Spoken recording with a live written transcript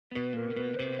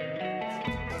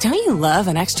Don't you love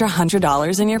an extra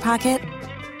 $100 in your pocket?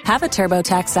 Have a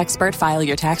TurboTax expert file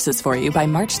your taxes for you by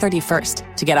March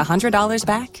 31st to get $100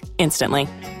 back instantly.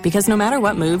 Because no matter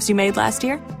what moves you made last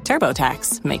year,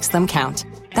 TurboTax makes them count.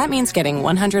 That means getting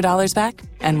 $100 back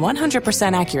and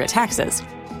 100% accurate taxes,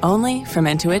 only from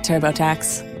Intuit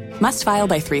TurboTax. Must file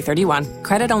by 3/31.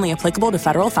 Credit only applicable to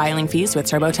federal filing fees with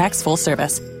TurboTax full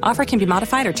service. Offer can be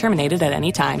modified or terminated at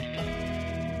any time.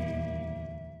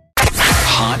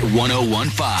 Hot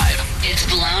 101.5. It's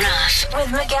Blown Off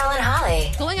with Miguel and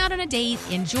Holly. Going out on a date,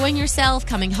 enjoying yourself,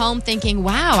 coming home thinking,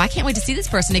 wow, I can't wait to see this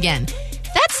person again.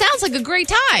 That sounds like a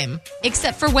great time.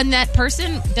 Except for when that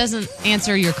person doesn't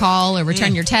answer your call or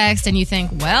return your text and you think,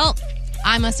 well,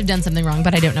 I must have done something wrong,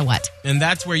 but I don't know what. And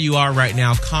that's where you are right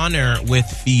now, Connor with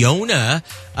Fiona.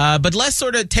 But let's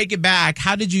sort of take it back.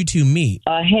 How did you two meet?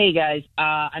 Hey, guys.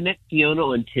 I met Fiona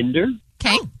on Tinder.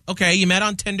 Okay. Oh, okay. You met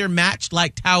on Tinder, matched,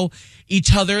 liked how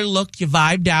each other looked, you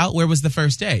vibed out. Where was the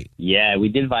first date? Yeah, we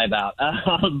did vibe out.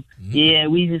 Yeah,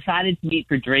 we decided to meet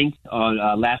for drinks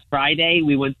on last Friday.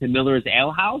 We went to Miller's Ale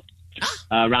House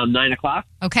around 9 o'clock.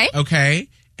 Okay. Okay.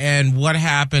 And what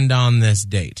happened on this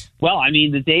date? Well, I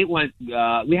mean, the date went,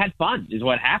 we had fun is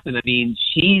what happened. I mean,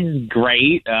 she's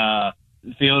great.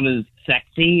 Fiona's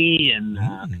sexy and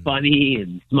funny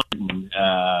and smart. And,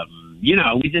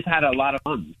 we just had a lot of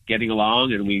fun getting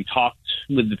along, and we talked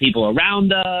with the people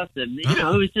around us, and it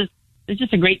was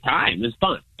just a great time. It was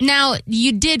fun. Now,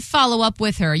 you did follow up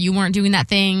with her. You weren't doing that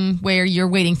thing where you're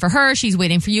waiting for her, she's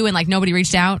waiting for you, and like nobody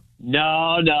reached out? No,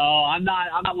 I'm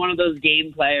not one of those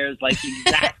game players. Like,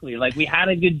 exactly. Like, we had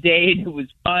a good date. It was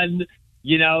fun,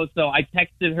 so I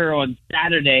texted her on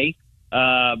Saturday,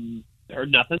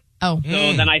 heard nothing. Oh.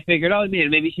 So then I figured,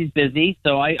 maybe she's busy.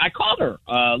 So I called her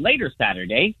later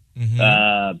Saturday,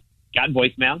 got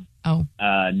voicemail. Oh.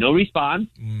 No response.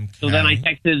 Okay. So then I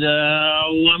texted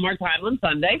one more time on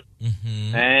Sunday,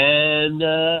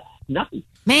 and nothing.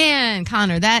 Man,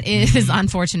 Connor, that is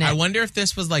unfortunate. I wonder if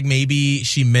this was like maybe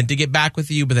she meant to get back with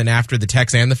you, but then after the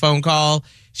text and the phone call,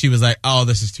 she was like, oh,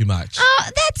 this is too much. Oh,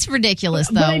 that's ridiculous,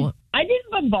 though. I didn't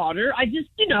bombard her. I just,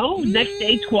 next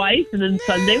day twice and then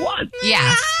Sunday once.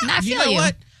 Yeah, I feel you know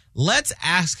what? Let's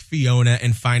ask Fiona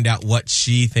and find out what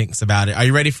she thinks about it. Are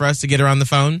you ready for us to get her on the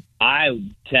phone? I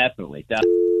definitely.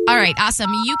 All right,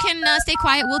 awesome. You can stay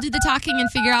quiet. We'll do the talking and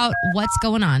figure out what's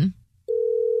going on.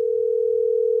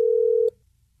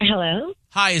 Hello?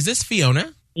 Hi, is this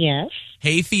Fiona? Yes.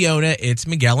 Hey, Fiona, it's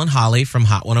Miguel and Holly from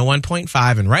Hot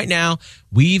 101.5, and right now,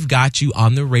 we've got you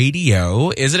on the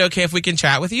radio. Is it okay if we can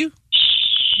chat with you?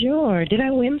 Sure. Did I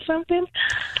win something?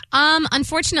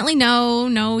 Unfortunately,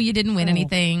 no, you didn't win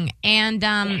anything. And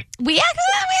we have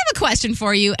a question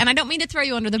for you, and I don't mean to throw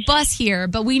you under the bus here,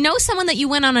 but we know someone that you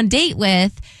went on a date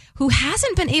with who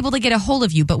hasn't been able to get a hold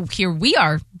of you, but here we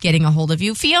are getting a hold of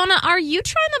you. Fiona, are you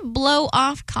trying to blow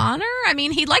off Connor? I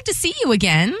mean, he'd like to see you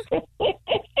again.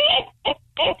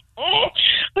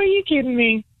 Are you kidding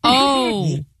me?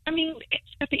 Oh. I mean, it's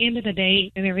at the end of the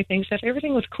day and everything stuff.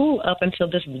 Everything was cool up until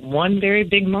this one very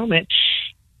big moment.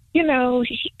 He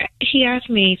asked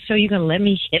me, so you going to let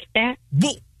me hit that?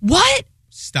 What?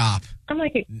 Stop. I'm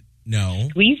like, no.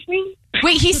 Squeeze me?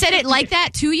 Wait, he said it like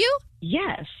that to you?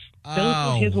 Yes. Those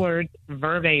were his words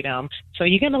verbatim. So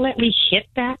you're going to let me hit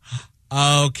that?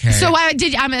 Okay. So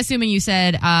I'm assuming you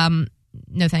said,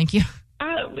 no, thank you.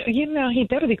 He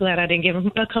better be glad I didn't give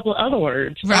him a couple of other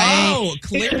words. Right. Oh,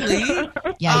 clearly.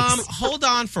 Yikes. Hold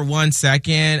on for 1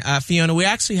 second. Fiona, we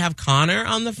actually have Connor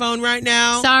on the phone right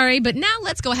now. Sorry, but now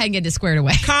let's go ahead and get this squared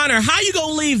away. Connor, how you going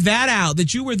to leave that out,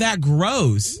 that you were that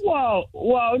gross? Whoa,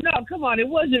 no, come on. It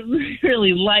wasn't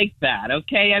really like that,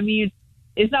 okay? I mean,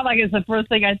 it's not like it's the first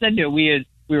thing I said to her. We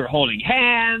were holding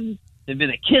hands. There'd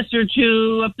been a kiss or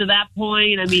two up to that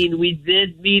point. I mean, we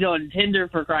did meet on Tinder,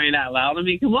 for crying out loud. I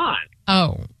mean, come on.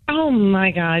 Oh,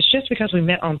 my gosh. Just because we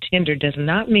met on Tinder does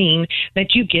not mean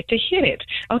that you get to hit it,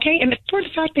 okay? And for the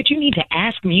fact that you need to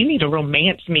ask me, you need to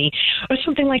romance me or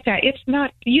something like that, it's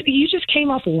not, you just came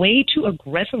off way too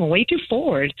aggressive and way too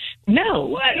forward. No.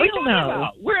 What are you talking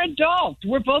about? We're adults.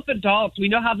 We're both adults. We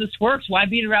know how this works. Why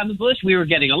beat around the bush? We were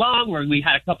getting along. We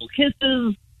had a couple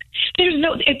kisses.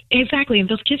 Exactly, and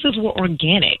those kisses were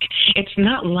organic. It's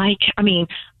not like,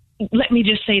 let me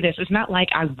just say this. It's not like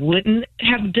I wouldn't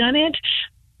have done it,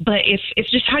 but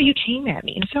it's just how you came at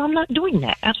me. And so I'm not doing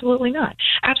that. Absolutely not.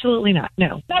 Absolutely not.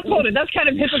 No. That's kind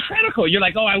of hypocritical. You're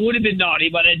like, I would have been naughty,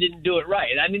 but I didn't do it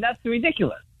right. I mean, that's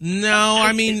ridiculous. No,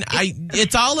 I mean,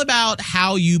 it's all about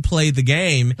how you play the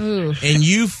game, and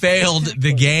you failed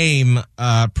the game in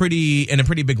a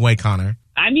pretty big way, Connor.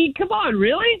 I mean, come on,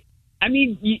 really? I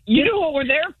mean, you know what we're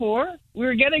there for. We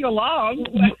were getting along.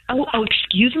 Oh,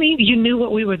 excuse me? You knew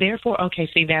what we were there for? Okay,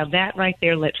 see, now that right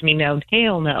there lets me know.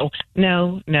 Hell no.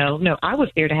 No. I was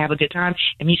there to have a good time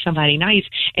and meet somebody nice.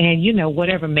 And,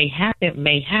 whatever may happen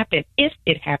if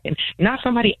it happened. Not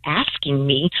somebody asking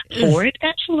me for it.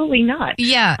 Absolutely not.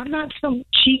 Yeah. I'm not some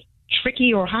cheap,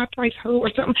 tricky or high price hoe or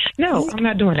something. No, I'm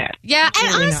not doing that. Yeah, and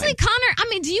Absolutely honestly, not. Connor,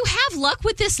 do you have luck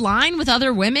with this line with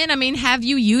other women? Have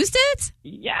you used it?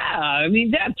 Yeah,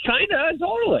 that's kind of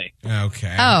totally.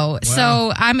 Okay. Oh, Well,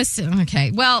 so I'm assuming.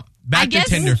 Okay, well, back I guess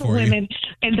to Tinder for you.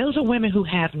 And those are women who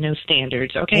have no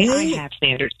standards, okay? I have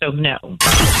standards, so no.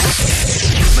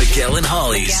 Miguel and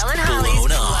Holly's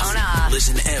Blown Off.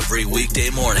 Listen every weekday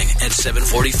morning at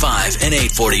 7:45 and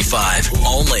 8:45.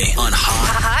 Only on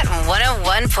Hot. Hot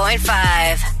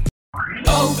 101.5.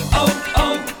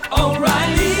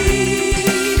 O'Reilly.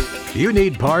 You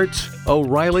need parts?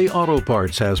 O'Reilly Auto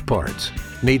Parts has parts.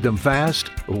 Need them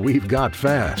fast? We've got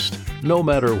fast. No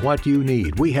matter what you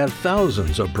need, we have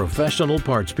thousands of professional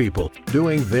parts people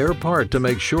doing their part to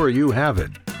make sure you have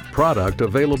it. Product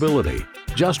availability.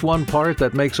 Just one part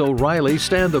that makes O'Reilly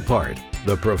stand apart.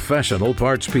 The professional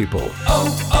parts people.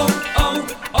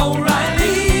 O'Reilly.